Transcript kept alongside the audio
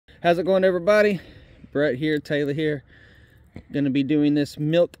How's it going, everybody? Brett here, Taylor here. Gonna be doing this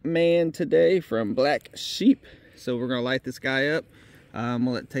Milkman today from Black Sheep. So we're gonna light this guy up. I'm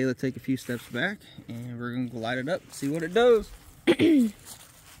gonna let Taylor take a few steps back and we're gonna light it up, see what it does.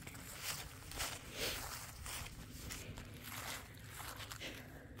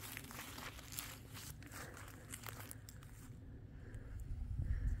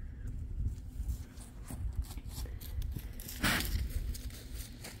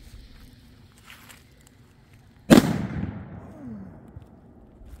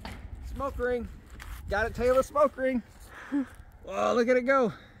 Smoke ring. Got it, Taylor, smoke ring. Oh, look at it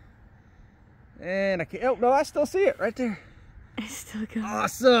go. And I can't, oh no, I still see it right there. It's still going.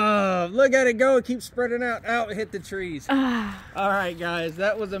 Awesome. Look at it go. It keeps spreading out. Out, hit the trees. All right, guys,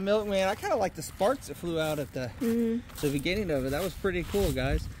 that was a Milkman. I kind of like the sparks that flew out at the beginning of it. That was pretty cool,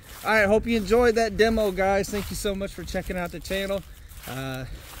 guys. All right, hope you enjoyed that demo, guys. Thank you so much for checking out the channel. Taylor,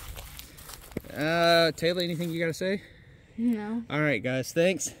 anything you got to say? No. All right, guys,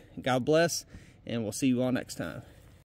 thanks. God bless, and we'll see you all next time.